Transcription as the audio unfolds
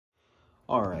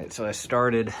All right, so I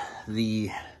started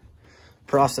the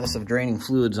process of draining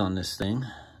fluids on this thing.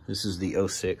 This is the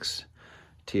 06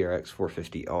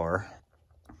 TRX450R.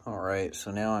 All right,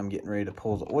 so now I'm getting ready to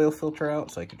pull the oil filter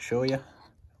out so I could show you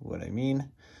what I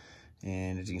mean.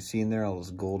 And as you can see in there, all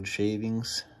those gold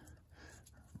shavings,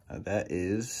 that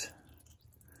is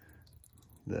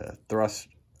the thrust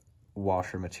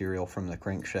washer material from the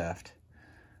crankshaft.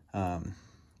 You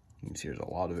can see there's a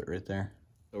lot of it right there.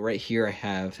 So right here I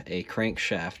have a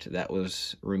crankshaft that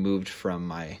was removed from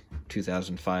my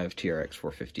 2005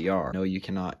 TRX450R. No, you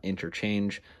cannot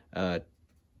interchange 04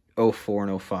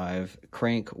 and 05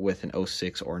 crank with an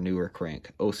 06 or newer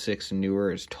crank. 06 and newer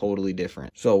is totally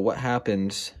different. So what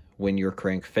happens when your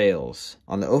crank fails?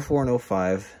 On the 04 and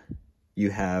 05,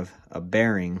 you have a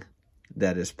bearing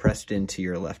that is pressed into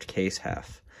your left case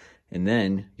half. And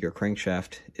then your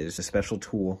crankshaft is a special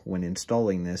tool when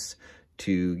installing this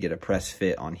to get a press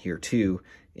fit on here too,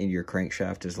 and your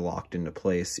crankshaft is locked into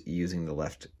place using the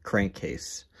left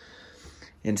crankcase.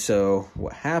 And so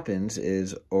what happens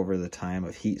is over the time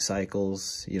of heat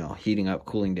cycles, heating up,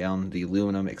 cooling down, the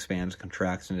aluminum expands,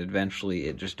 contracts, and eventually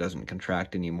it just doesn't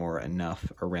contract anymore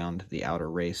enough around the outer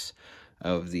race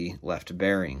of the left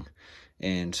bearing.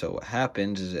 And so what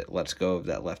happens is it lets go of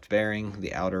that left bearing,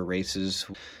 the outer races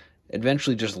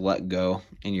eventually just let go,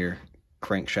 and your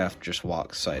crankshaft just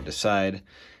walks side to side,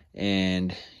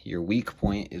 and your weak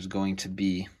point is going to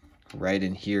be right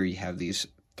in here. You have these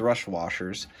thrust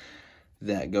washers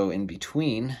that go in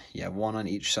between. You have one on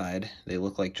each side. They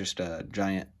look like just a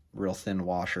giant, real thin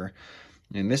washer.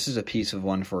 And this is a piece of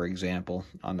one, for example.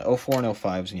 On the 04 and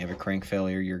 05s, when you have a crank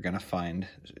failure, you're going to find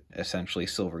essentially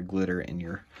silver glitter in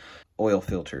your oil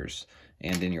filters.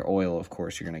 And in your oil, of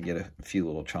course, you're going to get a few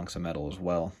little chunks of metal as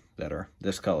well that are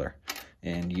this color.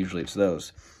 And usually it's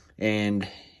those. And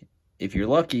if you're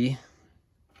lucky,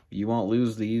 you won't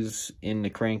lose these in the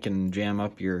crank and jam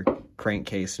up your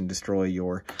crankcase and destroy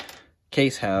your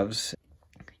case halves.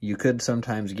 You could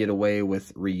sometimes get away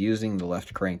with reusing the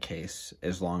left crankcase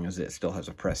as long as it still has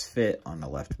a press fit on the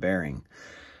left bearing.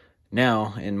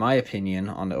 Now, in my opinion,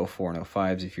 on the 04 and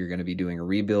 05s, if you're going to be doing a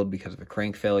rebuild because of a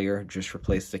crank failure, just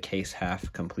replace the case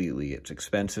half completely. It's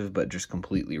expensive, but just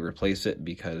completely replace it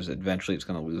because eventually it's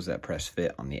going to lose that press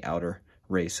fit on the outer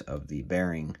race of the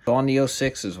bearing. So on the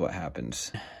 06 is what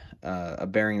happens. A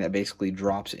bearing that basically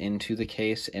drops into the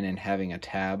case, and then having a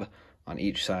tab on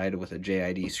each side with a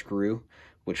JID screw,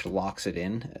 which locks it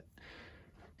in.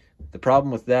 The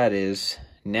problem with that is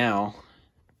now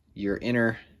your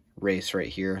inner race right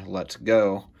here lets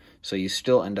go, so you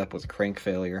still end up with crank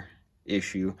failure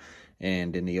issue.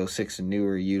 And in the 06 and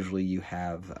newer, usually you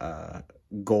have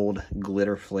gold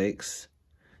glitter flakes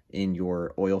in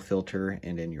your oil filter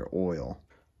and in your oil.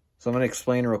 So I'm going to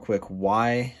explain real quick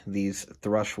why these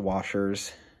thrust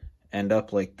washers end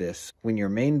up like this. When your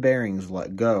main bearings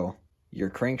let go, your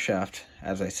crankshaft,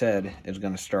 as I said, is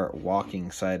going to start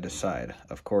walking side to side.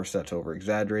 Of course, that's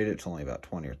over-exaggerated. It's only about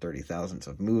 20 or 30 thousandths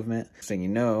of movement. Next thing you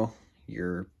know,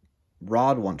 your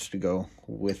rod wants to go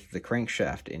with the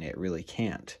crankshaft, and it really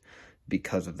can't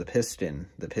because of the piston.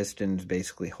 The piston's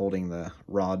basically holding the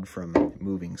rod from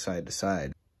moving side to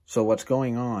side. So what's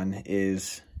going on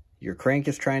is your crank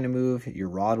is trying to move, your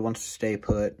rod wants to stay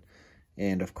put,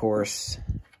 and of course,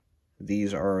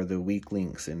 these are the weak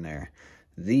links in there.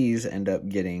 These end up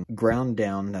getting ground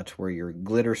down. That's where your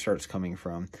glitter starts coming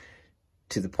from,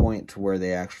 to the point to where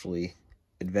they actually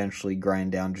eventually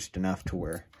grind down just enough to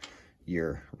where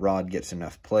your rod gets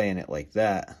enough play in it like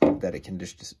that it can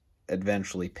just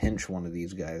eventually pinch one of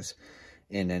these guys,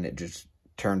 and then it just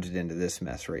turns it into this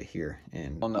mess right here.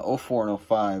 And on the 04 and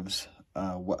 05s,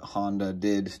 what Honda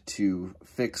did to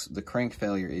fix the crank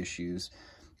failure issues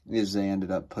is they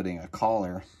ended up putting a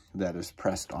collar that is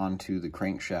pressed onto the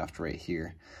crankshaft right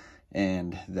here,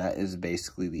 and that is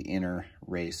basically the inner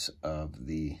race of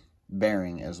the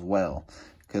bearing as well,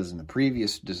 because in the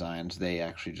previous designs they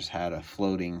actually just had a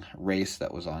floating race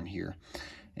that was on here,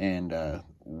 and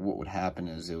what would happen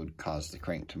is it would cause the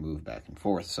crank to move back and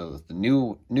forth. So that the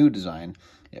new design,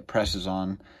 it presses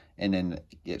on, and then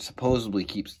it supposedly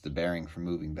keeps the bearing from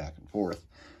moving back and forth.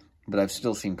 But I've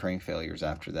still seen crank failures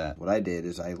after that. What I did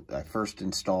is I first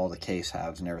install the case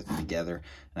halves and everything together,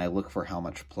 and I look for how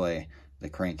much play the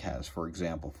crank has. For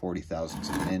example, 40 thousandths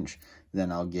of an inch.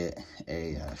 Then I'll get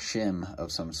a shim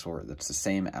of some sort that's the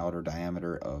same outer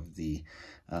diameter of the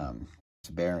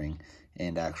bearing,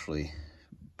 and actually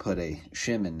put a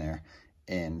shim in there.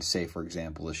 And say, for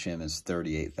example, the shim is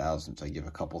 38 thousandths. I give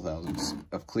a couple thousandths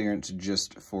of clearance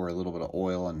just for a little bit of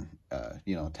oil and,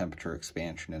 temperature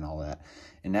expansion and all that.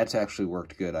 And that's actually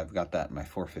worked good. I've got that in my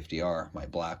 450R, my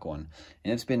black one.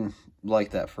 And it's been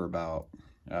like that for about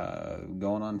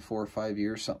going on 4 or 5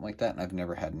 years, something like that, and I've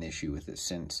never had an issue with it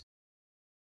since.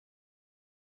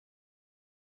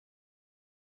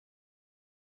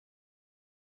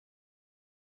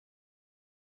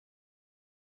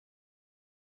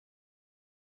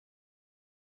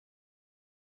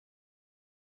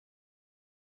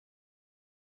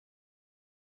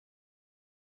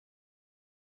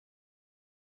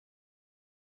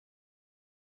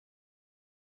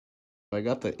 I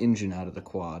got the engine out of the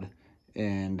quad,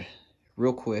 and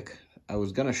real quick, I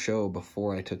was gonna show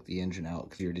before I took the engine out,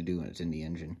 because you already do when it's in the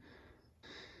engine.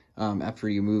 After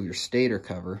you move your stator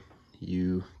cover,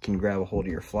 you can grab a hold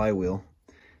of your flywheel,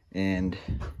 and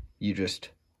you just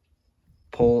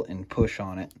pull and push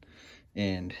on it.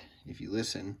 And if you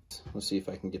listen, let's see if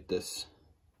I can get this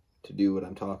to do what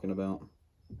I'm talking about.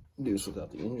 Do this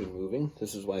without the engine moving.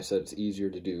 This is why I said it's easier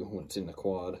to do when it's in the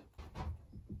quad.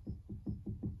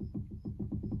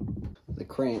 The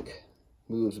crank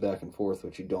moves back and forth,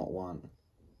 which you don't want.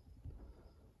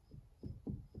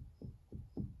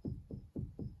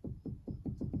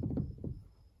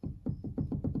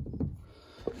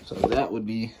 So that would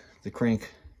be the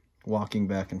crank walking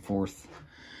back and forth.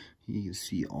 You can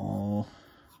see all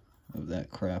of that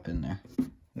crap in there.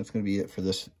 That's going to be it for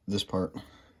this part.